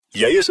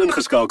Jy is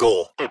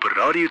ingeskakel op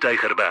Radio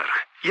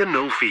Tygerberg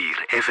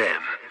 104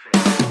 FM.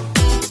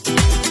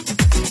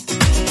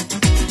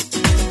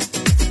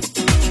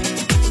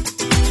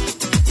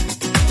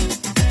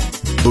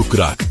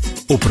 Boekrak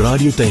op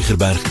Radio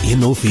Tygerberg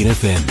 104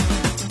 FM.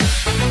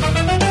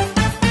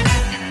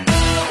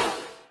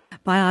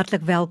 Baie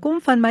hartlik welkom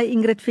van my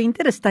Ingrid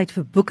Venter. Dit is tyd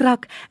vir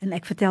Boekrak en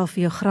ek vertel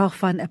vir jou graag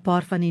van 'n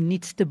paar van die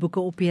nuutste boeke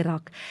op die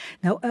rak.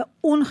 Nou 'n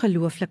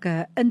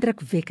ongelooflike,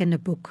 indrukwekkende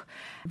boek,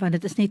 want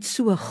dit is net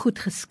so goed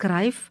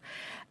geskryf.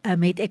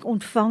 Het ek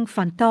ontvang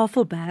van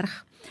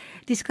Tafelberg.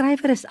 Die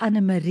skrywer is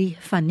Anne-Marie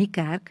van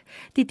Niekerk.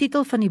 Die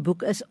titel van die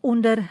boek is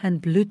Onder 'n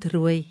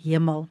bloedrooi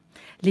hemel.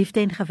 Liefde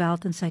en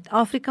geweld in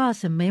Suid-Afrika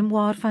is 'n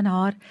memoir van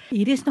haar.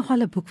 Hierdie is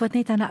nogal 'n boek wat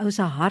net aan 'n ou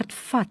se hart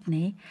vat,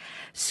 nê?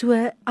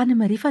 So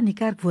Anne-Marie van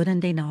Niekerk woon in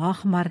Den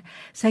Haag, maar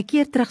sy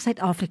keer terug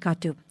Suid-Afrika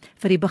toe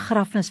vir die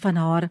begrafnis van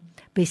haar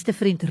beste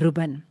vriend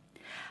Ruben.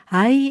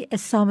 Hy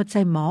is saam met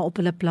sy ma op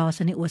hulle plaas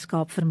in die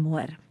Oos-Kaap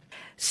vermoor.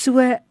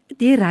 So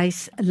die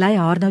reis lei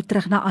haar nou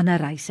terug na ander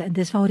reise en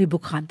dis waaroor die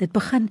boek gaan. Dit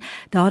begin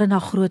daar in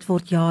haar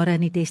grootword jare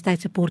in die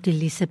destydse Port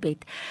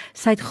Elizabeth.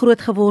 Sy het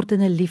groot geword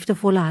in 'n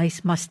liefdevolle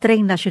huis, maar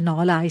streng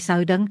nasionale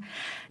huishouding.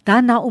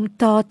 Dan na oom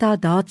Tata,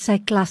 daar het sy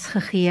klas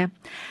gegee.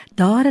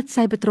 Daar het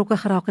sy betrokke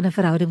geraak in 'n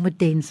verhouding met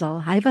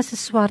Denzel. Hy was 'n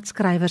swart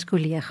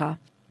skrywerskollega.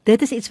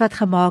 Dit is iets wat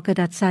gemaak het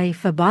dat sy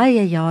vir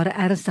baie jare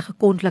ernstige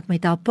konflik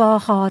met haar pa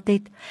gehad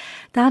het.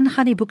 Dan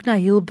gaan die boek na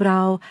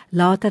Hillbrow,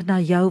 later na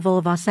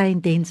Jouwel, waar sy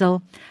en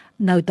Denzel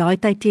nou daai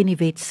tyd teen die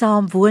wet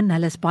saam woon.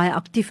 Hulle is baie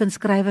aktief in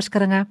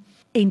skrywerskringe.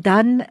 En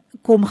dan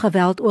kom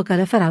geweld ook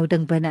hulle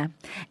verhouding binne.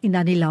 En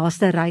dan die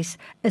laaste reis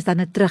is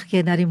dan 'n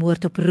terugkeer na die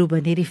moord op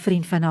Ruben, hierdie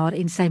vriend van haar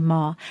en sy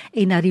ma,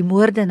 en na die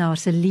moordenaar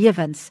se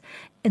lewens.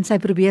 En sy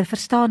probeer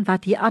verstaan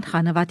wat hier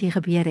aangaan en wat hier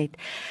gebeur het.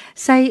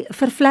 Sy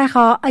vervleg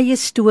haar eie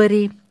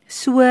storie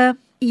so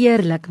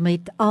eerlik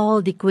met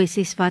al die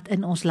kwessies wat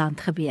in ons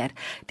land gebeur.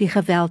 Die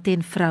geweld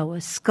teen vroue,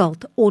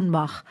 skuld,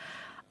 onmag,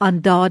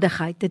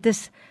 aandadigheid. Dit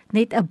is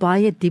net 'n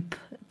baie diep,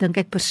 dink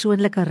ek,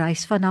 persoonlike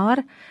reis van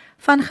haar,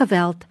 van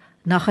geweld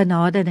na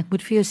genade, en ek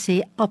moet vir jou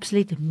sê,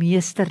 absoluut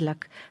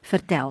meesterlik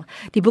vertel.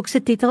 Die boek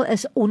se titel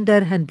is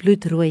Onder 'n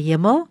bloedrooi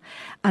hemel,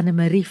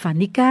 Anne-Marie van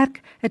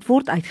Niekerk. Het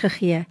word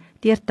uitgegee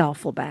deur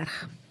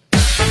Tafelberg.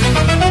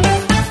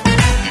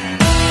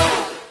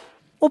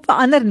 Op 'n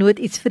ander noot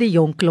iets vir die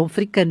jong klomp,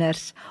 vir die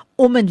kinders,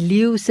 Om 'n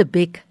leeu se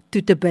bek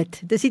toe te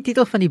bid. Dis die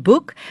titel van die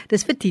boek,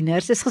 dis vir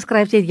tieners, dis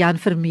geskryf deur Jan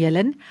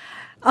Vermeulen.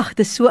 Ag,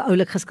 dis so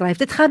oulik geskryf.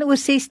 Dit gaan oor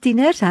 6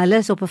 tieners, hulle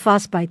is op 'n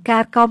vasbyt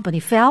kerkkamp in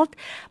die veld,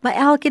 maar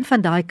elkeen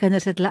van daai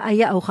kinders het hulle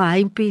eie ou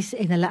geheimpies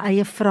en hulle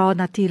eie vrae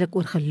natuurlik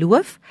oor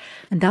geloof.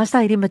 En dan is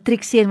daar hierdie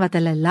matriekseun wat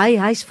hulle lei,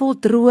 hy's vol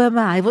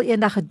drome, hy wil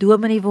eendag 'n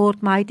dominee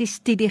word, maar hy het nie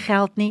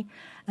studiegeld nie.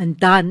 En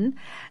dan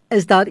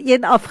is daar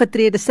een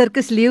afgetrede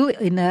sirkusleeu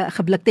en 'n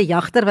geblikte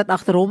jagter wat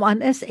agter hom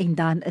aan is, en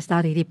dan is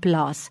daar hierdie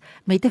plaas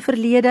met 'n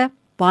verlede,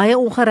 baie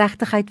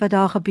ongeregtigheid wat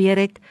daar gebeur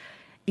het,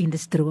 en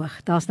dis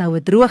droog. Daar's nou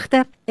 'n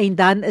droogte, en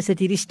dan is dit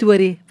hierdie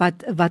storie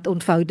wat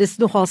ontvou. Dis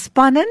nogal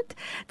spannend.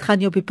 Dit gaan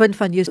jou op die punt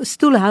van jou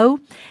stoel hou,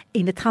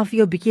 en dit gaan vir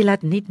jou 'n bietjie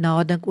laat net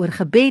nadink oor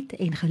gebed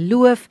en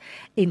geloof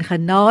en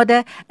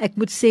genade. Ek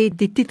moet sê,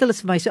 die titel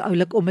is vir my so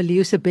oulik, Om 'n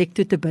leeu se bek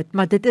toe te bid,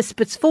 maar dit is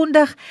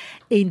spitsvondig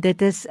en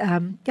dit is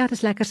dit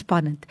is lekker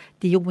spannend.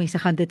 Die jong mense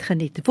gaan dit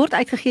geniet. Dit word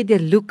uitgegee deur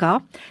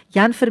Luka,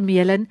 Jan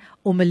Vermeulen,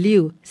 Om 'n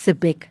leeu se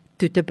bek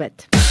toe te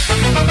bid.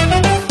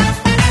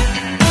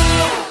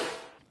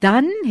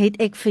 Dan het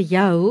ek vir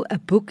jou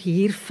 'n boek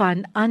hier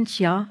van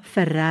Antja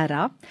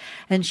Ferreira,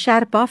 'n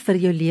Sherpa vir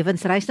jou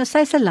lewensreis. Nou,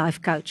 sy's 'n life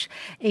coach,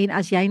 en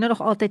as jy nou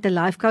nog altyd 'n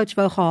life coach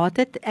wou gehad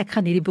het, ek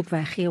gaan hierdie boek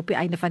weggee op die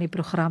einde van die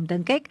program,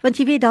 dink ek. Want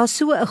jy weet, daar's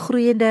so 'n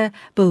groeiende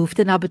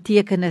behoefte na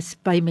betekenis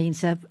by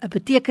mense, 'n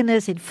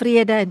betekenis en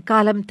vrede en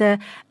kalmte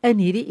in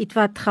hierdie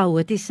ietwat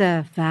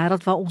chaotiese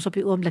wêreld waar ons op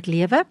die oomblik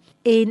lewe.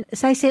 En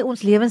sy sê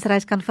ons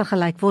lewensreis kan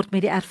vergelyk word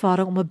met die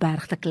ervaring om 'n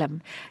berg te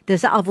klim.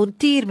 Dis 'n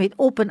avontuur met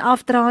op- en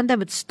afdraande,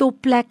 met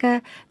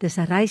stopplekke, dis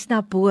 'n reis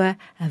na bo, 'n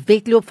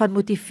wedloop van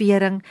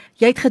motivering.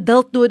 Jy het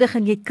geduld nodig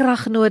en jy het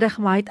krag nodig,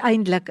 maar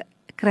uiteindelik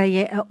kry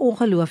jy 'n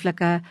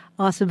ongelooflike,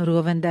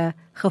 asemrowende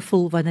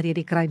gevoel wanneer jy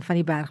die kruin van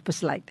die berg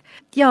besluit.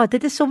 Ja,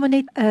 dit is sommer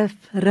net 'n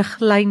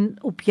riglyn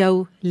op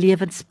jou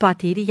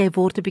lewenspad hierdie. Jy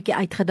word 'n bietjie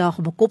uitgedaag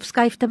om 'n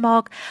kopskuif te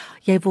maak.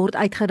 Jy word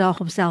uitgedaag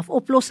om self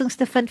oplossings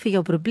te vind vir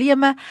jou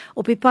probleme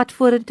op die pad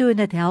vorentoe, en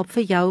dit help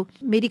vir jou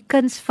met die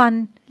kuns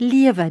van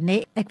lewe,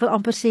 nê? Ek wil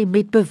amper sê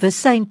met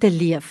bewussyn te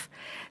leef.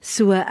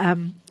 So,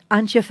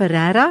 Antja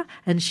Ferreira,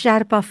 'n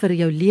Sherpa vir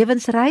jou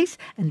lewensreis,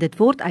 en dit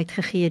word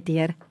uitgegee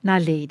deur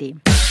Naledi.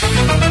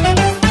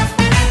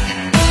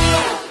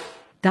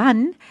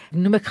 Dan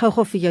noem ek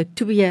gou-gou vir jou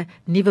 2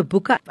 nuwe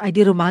boeke uit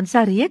die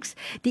romansa reeks.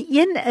 Die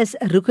een is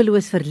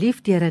Roekeloos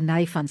verlief deur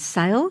Renay van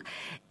Sail,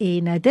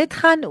 en dit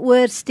gaan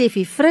oor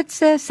Steffie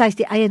Fritse. Sy is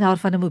die eienaar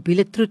van 'n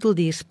mobiele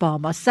troeteldierspa,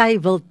 maar sy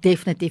wil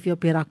definitief nie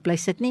op die rak bly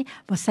sit nie,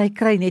 maar sy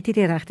kry net nie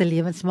die regte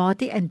lewensmaat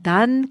nie, en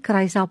dan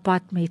kry sy op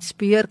pad met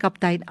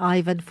speurkaptein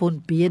Ivan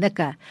von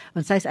Beneke,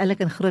 want sy is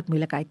eintlik in groot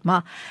moeilikheid,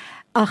 maar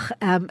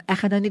Ek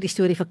gaan nou nie die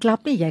storie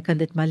verklap nie, jy kan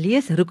dit maar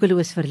lees,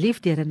 Roekeloos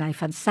verlief deur Renay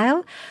van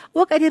Zyl,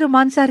 ook uit die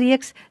romanse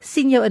reeks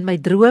Sien jou in my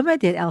drome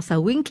deur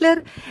Elsa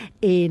Winkler,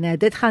 en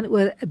dit gaan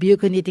oor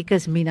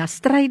biokineticus Mina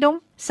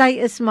Strydom. Sy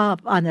is maar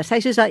anders, sy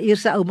is soos haar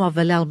Ierse ouma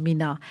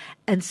Wilhelmina,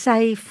 en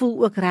sy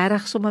voel ook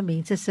regtig sommer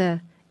mense se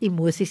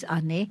emosies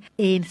aan, hè,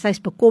 en sy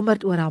is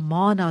bekommerd oor haar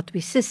ma en haar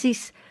 2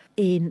 sissies,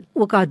 en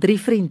ook haar 3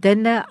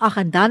 vriendinne,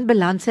 en dan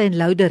beland sy in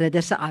Loude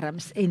Ridder se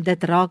arms, en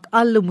dit raak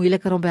al hoe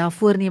moeiliker om by haar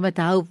voorneme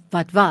te hou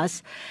wat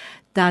was,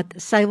 dat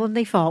sy wil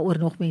nie vir haar oor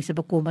nog mense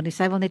bekommer nie,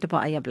 sy wil net op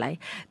haar eie bly.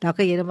 Dan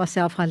kan jy nou maar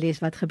self gaan lees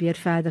wat gebeur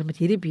verder met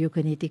hierdie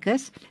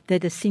biokineticus.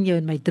 Dit is Sien jou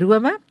in my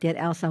drome, deur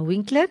Elsa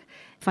Winkler,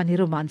 van die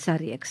romanse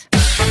reeks.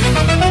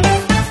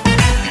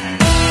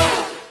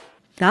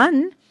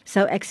 Dan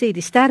sou ek sê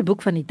die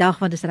sterboek van die dag,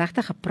 want dit is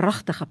regtig 'n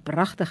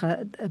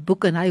pragtige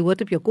boek, en hy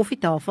hoort op jou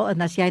koffietafel,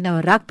 en as jy nou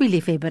 'n rugby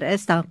liefhebber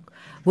is, dan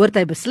hoort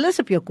hy beslis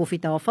op jou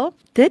koffietafel.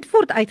 Dit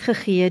word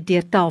uitgegee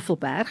deur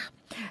Tafelberg.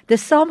 Dit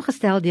is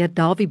saamgestel deur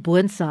Dawie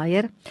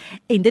Boonsaier,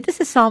 en dit is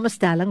 'n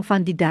samestelling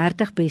van die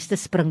 30 beste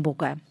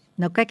springbokke.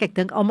 Nou kyk, ek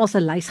dink almal se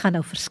lys gaan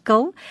nou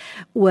verskil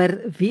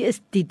oor wie is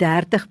die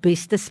 30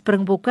 beste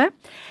springbokke.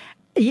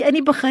 Hier in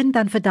die begin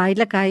dan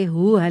verduidelik hy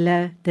hoe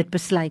hulle dit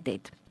besluit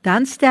het.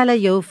 Dan stel hy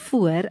jou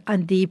voor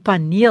aan die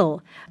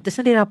paneel, dis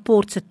in die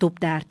rapport se top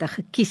 30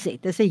 gekies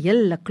het. Dis 'n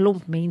hele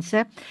klomp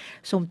mense,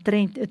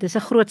 dit is 'n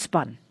groot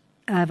span,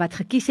 wat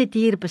gekies het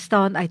hier,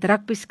 bestaan uit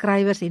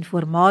rugbyskrywers en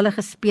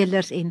voormalige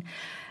spelers en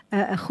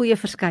 'n goeie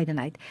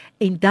verskeidenheid.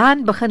 En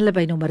dan begin hulle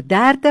by nommer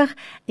 30,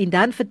 en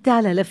dan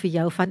vertel hulle vir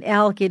jou van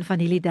elkeen van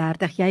hierdie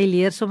 30. Jy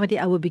leer sommer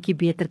die oue bietjie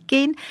beter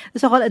ken. Dit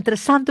is nogal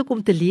interessant ook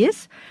om te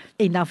lees,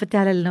 en dan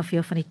vertel hulle nou vir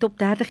jou van die top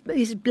 30. Daar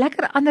is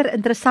lekker ander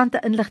interessante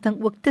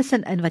inligting ook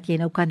tussenin wat jy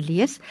nou kan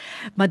lees,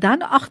 maar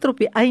dan agter op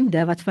die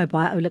einde, wat vir my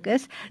baie oulik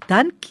is,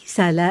 dan kies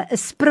hulle 'n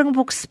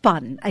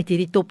springbokspan uit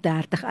hierdie top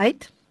 30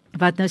 uit,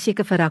 wat nou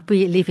seker vir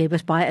rugby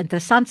liefhebbers baie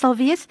interessant sal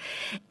wees,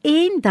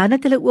 en dan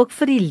het hulle ook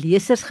vir die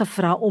lesers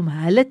gevra om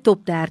hulle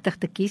top 30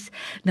 te kies.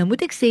 Nou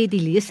moet ek sê,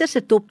 die lesers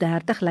se top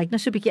 30 lyk nou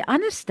so 'n bietjie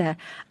anderste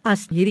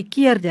as hierdie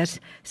keerders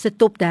se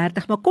top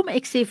 30, maar kom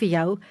ek sê vir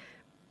jou,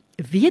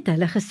 weet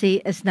hulle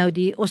gesê is nou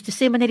ons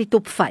sê maar net die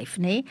top 5,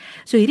 nê?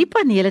 So hierdie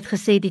paneel het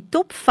gesê die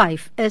top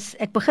 5 is,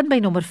 ek begin by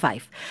nommer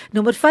 5.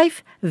 Nommer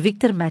 5,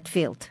 Victor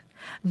Matfield.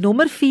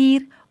 Nommer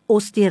 4,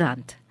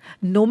 Osterand.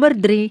 Nommer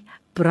 3,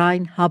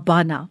 Brian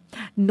Habana.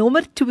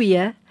 Nommer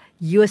 2,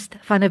 Joost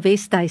van der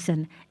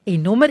Westhuizen,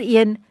 en nommer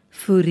 1,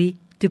 Fourie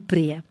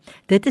Dupré.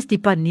 Dit is die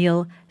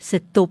paneel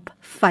se top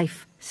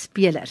 5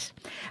 spelers,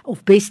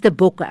 of beste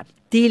bokke.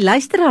 Die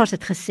luisteraars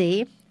het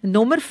gesê,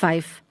 nommer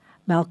 5,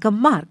 Malcolm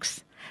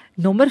Marx.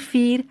 Nommer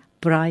 4,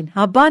 Brian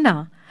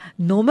Habana.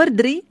 Nommer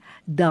 3,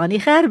 Dani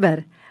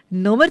Gerber.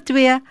 Nommer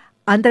 2,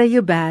 Andre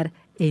Joubert,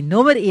 en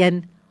nommer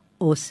 1,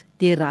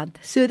 Osterand.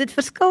 So dit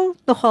verskil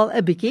nogal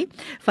 'n bietjie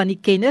van die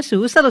kenners.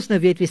 Hoe sal ons nou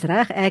weet wie's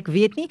reg? Ek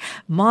weet nie,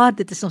 maar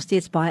dit is nog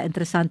steeds baie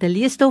interessante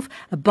leesstof,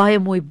 'n baie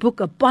mooi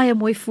boek, 'n baie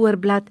mooi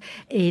voorblad,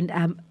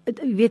 en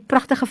jy weet,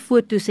 pragtige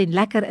foto's en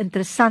lekker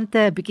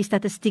interessante bietjie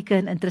statistieke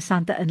en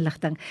interessante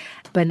inligting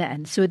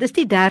binne-in. So dis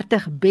die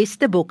 30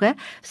 beste boeke,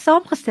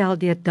 saamgestel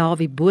deur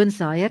Dawie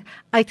Boonsaier,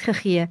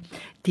 uitgegee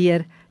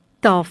deur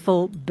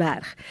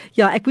Tafelberg.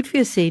 Ja, ek moet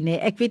vir jou sê, nee,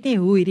 ek weet nie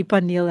hoe hierdie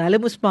paneel, hulle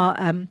moes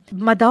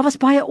maar daar was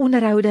baie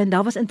onderhoude, en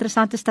daar was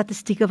interessante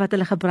statistieke wat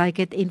hulle gebruik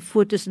het, en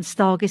foto's en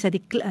staaltjies uit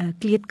die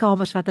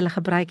kleedkamers wat hulle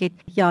gebruik het.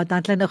 Ja, dan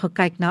het hulle nou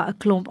gekyk na 'n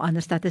klomp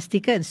ander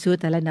statistieke, en so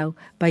het hulle nou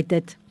by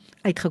dit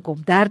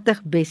uitgekom.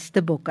 30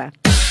 beste boeke.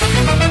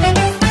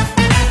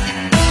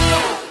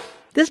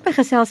 Dis my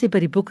geselsie by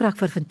die Boekrak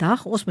vir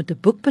vandag. Ons moet 'n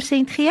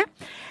boekpersent gee.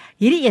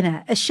 Hierdie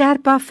ene, 'n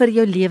Sherpa vir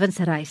jou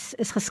lewensreis,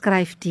 is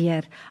geskryf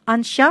deur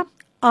Ansha,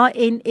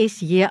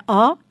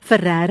 Ansja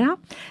Ferreira.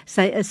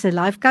 Sy is 'n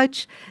life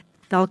coach.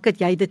 Dalk het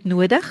jy dit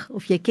nodig,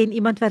 of jy ken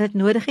iemand wat dit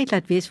nodig het,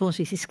 laat weet vir ons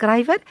wie is die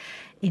skrywer,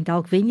 en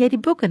dalk wen jy die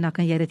boek, en dan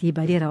kan jy dit hier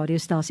by die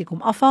radiostasie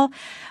kom afhaal.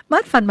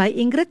 Maar van my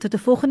Ingrid, tot 'n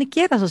volgende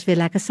keer, as ons weer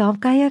lekker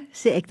saamkuier,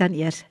 sê ek dan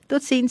eers,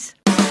 totsiens.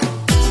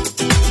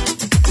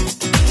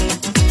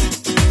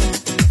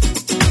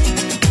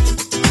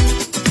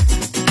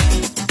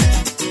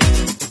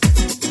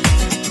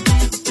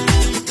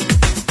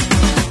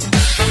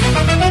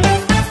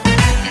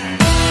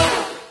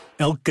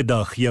 Elke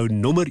dag jou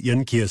nommer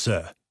 1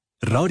 keuse.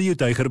 Radio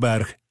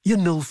Tygerberg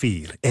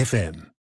 104 FM.